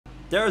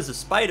There is a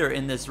spider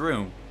in this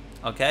room,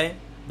 okay?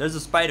 There's a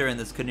spider in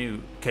this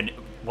canoe.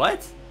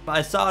 What?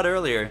 I saw it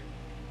earlier,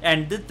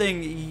 and the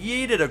thing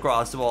yeeted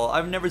across the wall.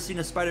 I've never seen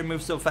a spider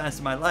move so fast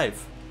in my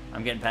life.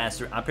 I'm getting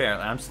past.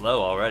 Apparently, I'm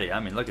slow already. I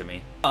mean, look at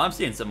me. Oh, I'm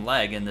seeing some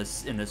lag in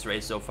this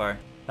race so far.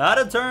 Out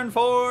of turn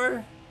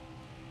 4.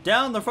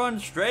 Down the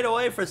front straight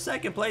away for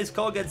second place.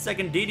 Cole gets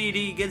second.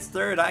 DDD gets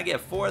third. I get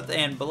fourth,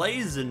 and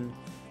Blazin'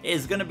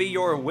 is gonna be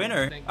your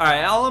winner. All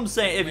right, all I'm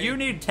saying, if you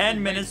need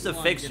 10 minutes to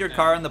fix your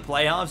car in the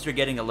playoffs, you're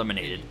getting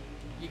eliminated.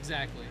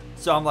 Exactly.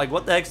 So I'm like,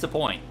 what the heck's the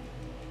point?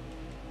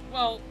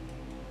 Well,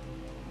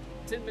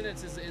 10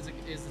 minutes is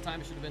the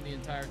time it should have been the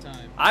entire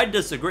time. I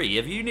disagree.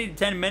 If you need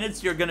 10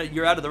 minutes,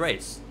 you're out of the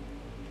race.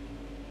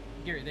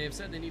 Gary, they have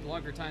said they need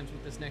longer times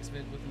with this next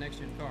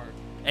gen car.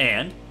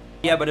 And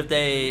yeah, but if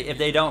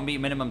they don't meet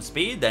minimum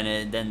speed, then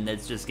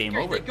it's just game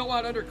over. They go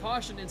out under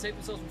caution and save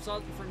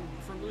themselves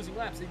from losing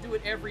laps. They do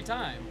it every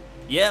time.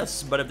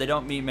 Yes, but if they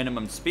don't meet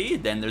minimum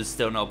speed, then there's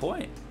still no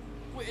point.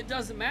 Well, it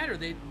doesn't matter.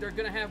 They're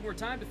gonna have more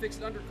time to fix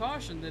it under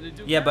caution than to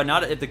do. Yeah, but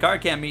not if the car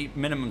can't meet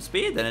minimum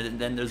speed,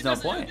 then there's no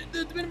point.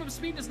 The minimum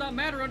speed does not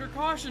matter under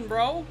caution,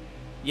 bro.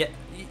 Yeah,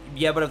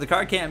 but if the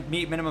car can't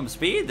meet minimum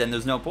speed, then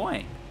there's no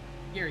point.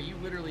 Gary, you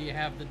literally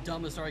have the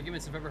dumbest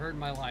arguments I've ever heard in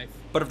my life.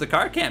 But if the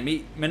car can't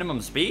meet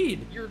minimum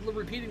speed... You're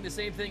repeating the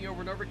same thing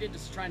over and over again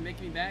just to try and make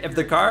me mad. If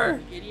the car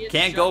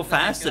can't go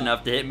fast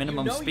enough to hit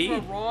minimum speed... You know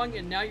you are wrong,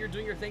 and now you're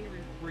doing your thing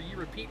where you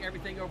repeat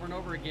everything over and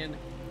over again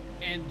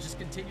and just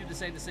continue to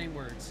say the same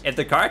words. If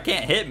the car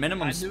can't hit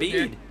minimum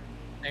speed...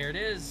 There it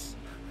is.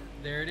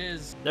 There it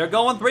is. They're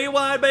going 3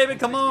 wide, baby.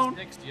 Come on.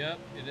 Yep,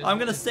 it is. I'm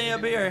going to stay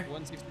up here.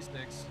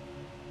 166.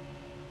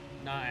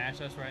 Nah, Ash,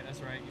 that's right.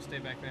 That's right. You stay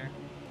back there.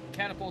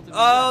 Catapulted.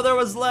 Oh, there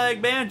was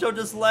lag. Banjo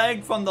just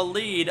lagged from the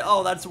lead.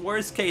 Oh, that's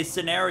worst case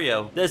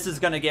scenario. This is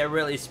gonna get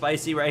really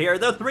spicy right here.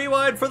 They're 3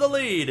 wide for the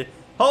lead.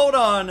 Hold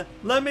on,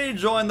 let me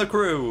join the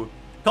crew.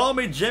 Call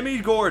me Jimmy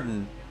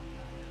Gordon.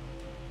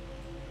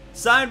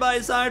 Side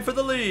by side for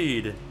the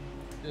lead.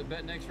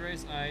 Bet next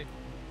race.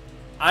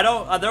 I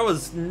don't. There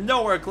was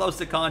nowhere close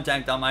to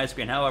contact on my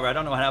screen. However, I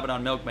don't know what happened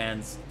on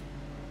Milkman's.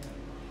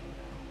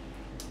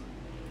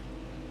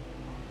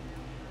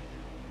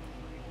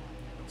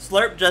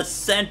 Slurp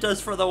just sent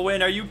us for the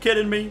win. Are you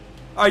kidding me?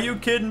 Are you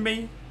kidding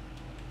me?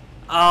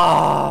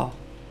 Oh.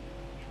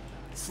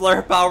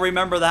 Slurp, I'll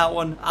remember that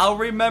one. I'll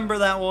remember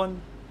that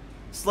one.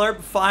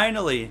 Slurp,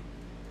 finally.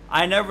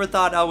 I never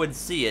thought I would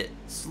see it.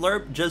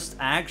 Slurp just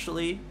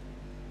actually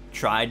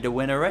tried to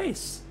win a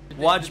race.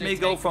 Watch me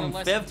go from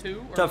 5th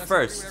to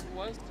 1st.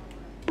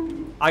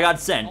 I got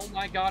sent. Oh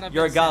my God,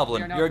 you're a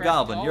goblin. You're a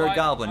goblin. You're a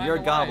goblin. You're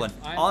a goblin.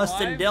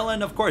 Austin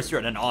Dillon, of course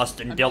you're in an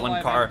Austin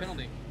Dillon car.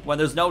 When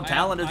there's no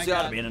talent, it's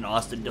gotta be in an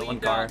Austin Dillon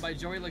car. By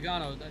Joey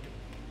Logano.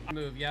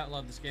 Move. Yeah, I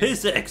love this game.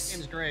 P6. This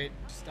game's great.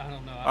 Just, I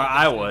don't know.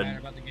 I would.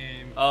 About the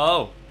game.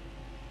 Oh,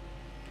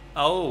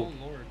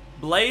 Lord.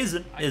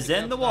 Blazin' is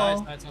in the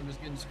wall. That's I'm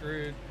just getting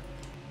screwed.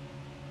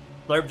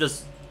 Slurp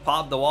just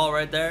popped the wall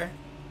right there.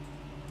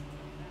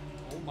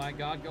 Oh my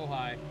God, go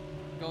high.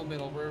 Go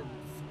middle. We're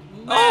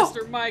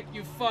Master Mike,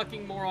 you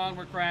fucking moron.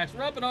 We're crashed.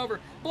 We're up and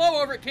over.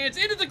 Blow over at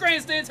Kansas. Into the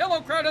grandstands.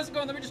 Hello, crowd. How's it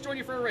going? Let me just join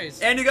you for a race.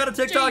 And you got a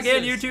TikTok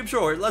and YouTube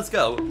short. Let's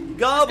go.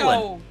 Goblin,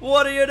 Let's go.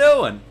 What are you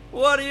doing?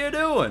 What are you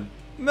doing?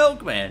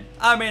 Milkman.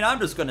 I mean, I'm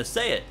just going to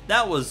say it.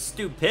 That was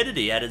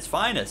stupidity at its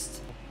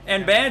finest.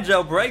 And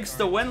Banjo breaks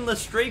the winless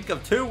streak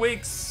of 2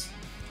 weeks.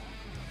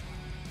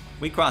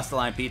 We crossed the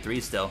line P3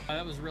 still.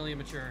 That was really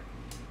immature.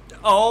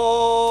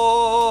 Oh,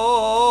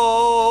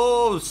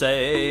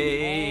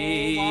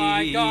 say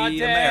my God,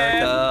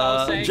 America.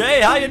 Oh, say Jay,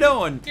 how you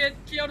doing? Get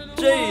killed in the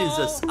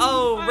Jesus. wall.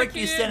 Oh,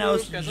 Ricky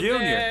Stenhouse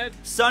Jr.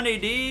 Sunny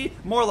D,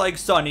 more like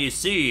Sunny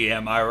C,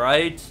 am I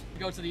right?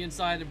 Go to the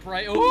inside and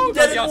pray. Oh,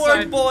 didn't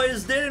work,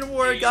 boys. Didn't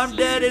work. Jesus. I'm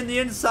dead in the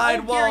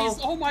inside wall.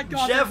 Oh my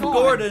God, Jeff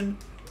Gordon.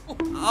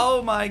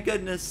 Oh my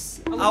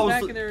goodness.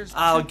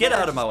 I'll get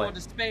out of my way.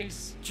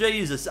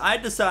 Jesus, I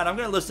decided I'm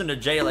gonna listen to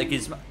Jay like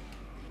he's.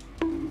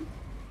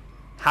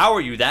 How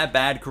are you that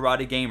bad,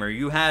 Karate Gamer?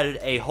 You had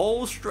a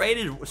whole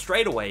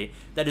straightaway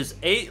that is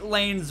 8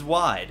 lanes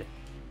wide.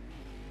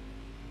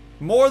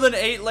 More than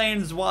 8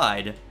 lanes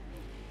wide.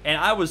 And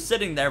I was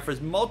sitting there for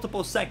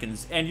multiple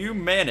seconds, and you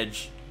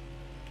managed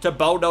to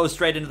bulldoze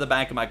straight into the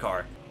back of my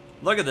car.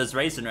 Look at this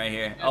racing right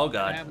here. Oh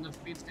God. I have enough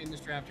speed to stay in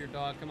this draft here,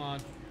 dog. Come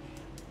on.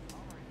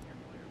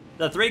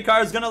 The 3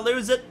 car's gonna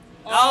lose it.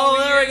 Oh,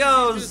 there he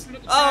goes.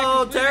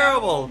 Oh,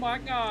 terrible. Oh my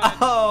God.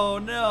 Oh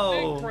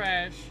no. Big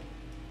crash.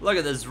 Look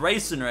at this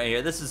racing right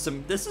here. This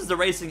is the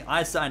racing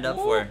I signed up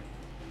for.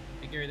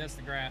 Hey Gary, that's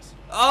the grass.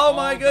 Oh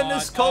my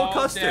goodness, God. Cole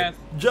Custer. Death.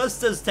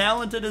 Just as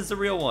talented as the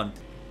real one.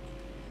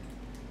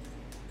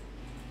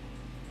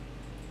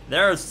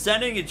 They're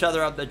sending each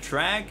other up the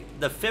track.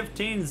 The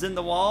 15's in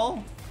the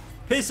wall.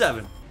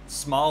 P7.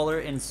 Smaller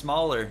and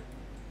smaller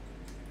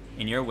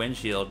in your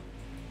windshield.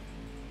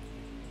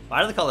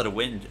 Why do they call it a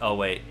wind? Oh,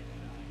 wait.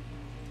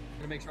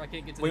 Make sure I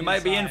can't get to we the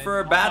might inside. be in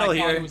for a battle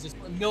here. It was just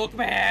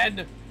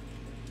Milkman.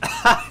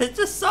 I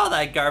just saw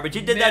that garbage. He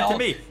did that to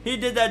me. He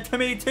did that to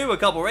me too a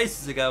couple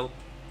races ago.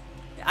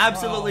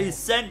 absolutely Bro.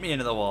 sent me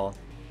into the wall.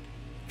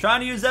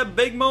 Trying to use that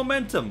big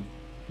momentum.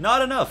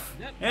 Not enough.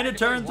 Yep, Into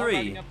turn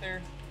 3. Up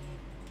there.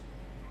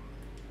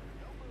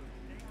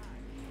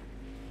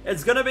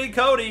 It's gonna be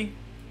Cody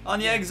on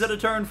the exit of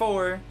turn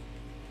 4.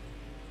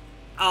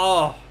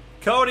 Oh,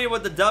 Cody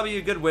with the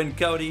W. Good win,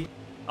 Cody.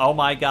 Oh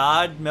my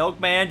God,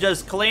 Milkman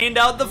just cleaned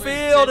out the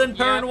field in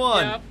turn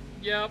 1.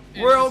 Yep.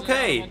 We're And this is another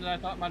okay. one that I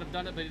thought might have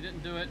done it, but he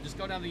didn't do it. Just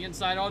go down the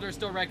inside. Oh, they're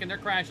still wrecking. They're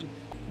crashing.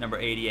 Number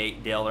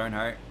 88, Dale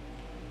Earnhardt.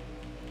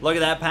 Look at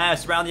that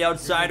pass around the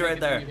outside right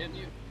there.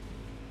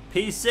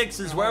 P6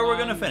 is where we're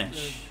gonna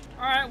finish.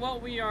 All right, well,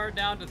 we are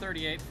down to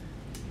 38.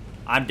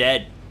 I'm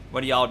dead.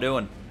 What are y'all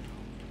doing?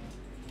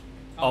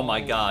 Oh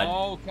my God.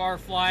 Oh, car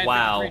flying.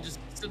 Wow. Just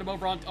send him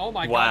over on. Oh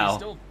my Wow. God, he's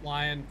still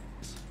flying.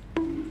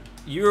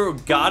 You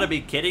gotta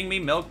be kidding me,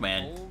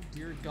 Milkman. Oh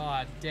dear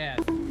God, death.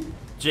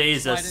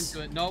 Jesus.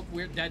 Slide into it. Nope,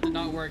 that did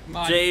not work.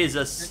 My,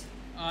 Jesus.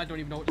 I don't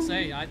even know what to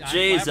say.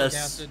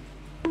 Jesus.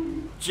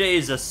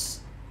 Jesus.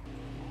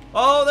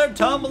 Oh, they're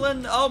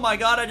tumbling. Oh my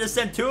God, I just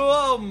sent 2.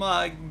 Oh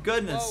my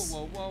goodness.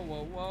 Whoa.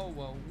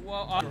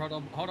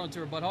 Hold on to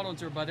her, bud. Hold on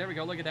to her, bud. There we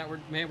go. Look at that.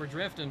 We're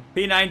drifting.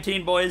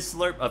 P19 boys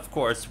slurp, of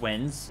course,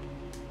 wins.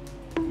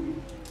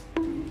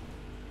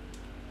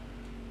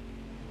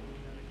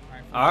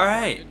 All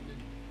right.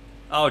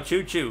 Oh,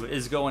 Choo Choo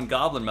is going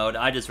goblin mode.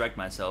 I just wrecked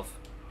myself.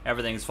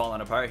 Everything's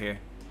falling apart here.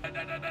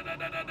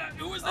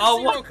 Who was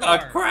Oh, what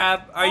a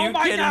crap. Are you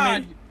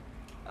kidding me?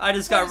 I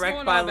just got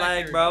wrecked by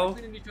lag, bro.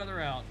 Each other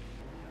out.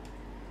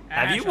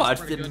 Have you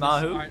watched it,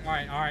 Mahu? All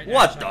right.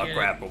 What the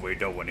crap are we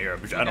doing here,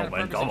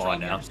 gentlemen? Come on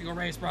now. Every single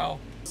race, bro.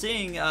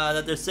 Seeing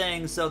that they're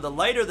saying, so the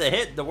lighter the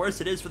hit, the worse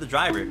it is for the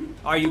driver.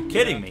 Are you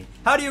kidding me?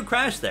 How do you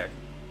crash there?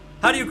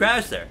 How do you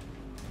crash there?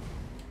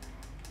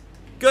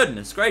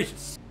 Goodness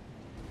gracious.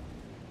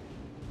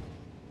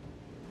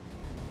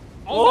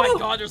 Oh my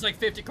God, there's like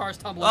 50 cars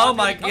tumbling. Oh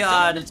my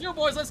God. Let's go,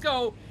 boys, let's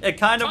go. It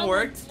kind of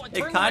worked.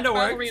 It kind of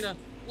worked.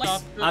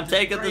 I'm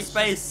taking the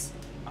space.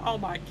 Oh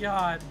my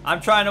God.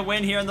 I'm trying to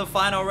win here in the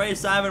final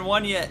race. I haven't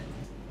won yet.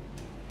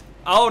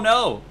 Oh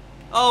no.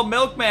 Oh,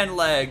 Milkman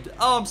lagged.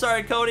 Oh, I'm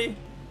sorry, Cody.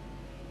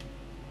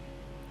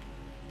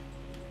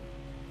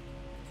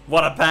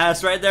 What a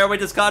pass right there. We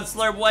just caught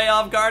Slurp way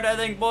off guard, I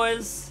think,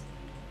 boys.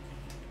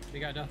 We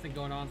got nothing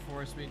going on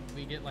for us.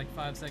 We get like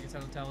 5 seconds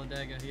out of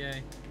Talladega.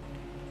 Yay.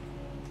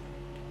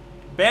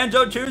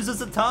 Banjo chooses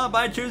the top.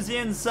 I choose the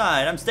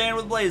inside. I'm staying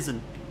with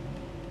Blazin'.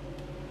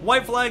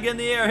 White flag in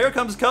the air. Here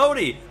comes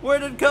Cody. Where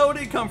did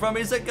Cody come from?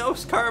 He's a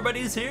ghost car, but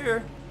he's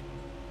here.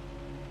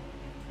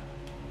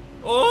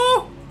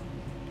 Oh!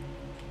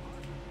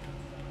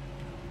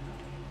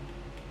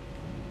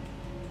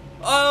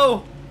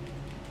 Oh!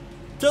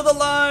 To the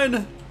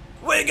line!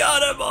 We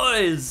got it,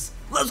 boys!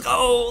 Let's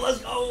go!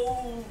 Let's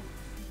go!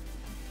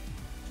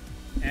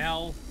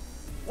 L.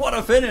 What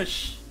a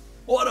finish!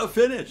 What a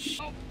finish!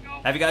 Oh,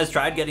 no. Have you guys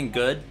tried getting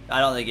good?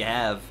 I don't think you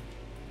have.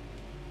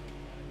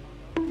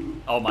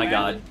 Oh my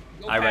God.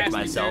 I wrecked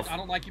myself. I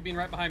don't like you being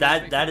right behind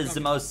me. That is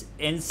the most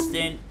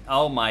instant.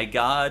 Oh my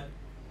God.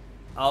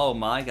 Oh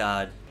my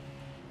God.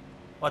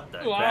 What the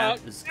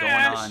crap is going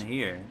on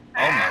here?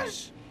 Oh my.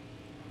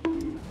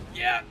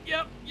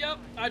 Yep.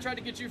 I tried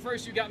to get you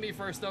first. You got me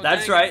first, though.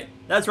 That's right.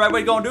 That's right. What are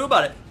you gonna do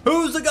about it?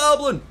 Who's the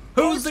goblin?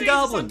 Who's the Jesus,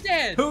 goblin? I'm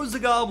dead. Who's the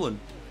goblin?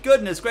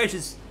 Goodness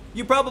gracious.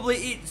 You probably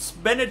eat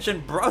spinach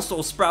and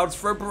Brussels sprouts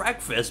for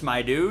breakfast,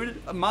 my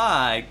dude.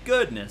 My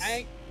goodness.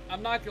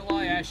 I'm not gonna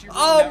lie, Ash. You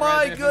Oh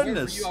my right.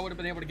 goodness! For you, I would have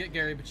been able to get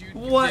Gary, but you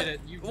What? did it.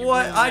 You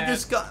What? ruined I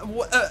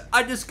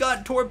that. just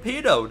got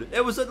torpedoed.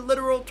 It was a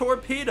literal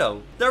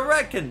torpedo. They're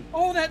wrecking.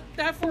 Oh, that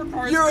 4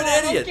 car is You're an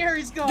gone. idiot. Oh,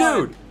 Gary's gone.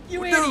 Dude.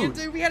 You Dude. idiot,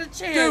 dude. We had a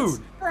chance.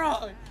 Dude.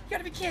 Bro, you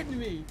gotta be kidding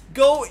me.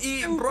 Go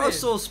eat Stupid.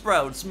 Brussels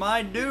sprouts,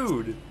 my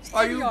dude.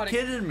 Are you Idiotic.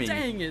 kidding me?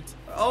 Dang it.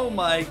 Oh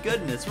my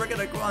goodness. We're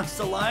gonna cross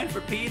the line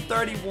for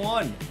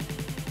P31.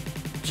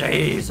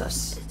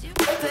 Jesus.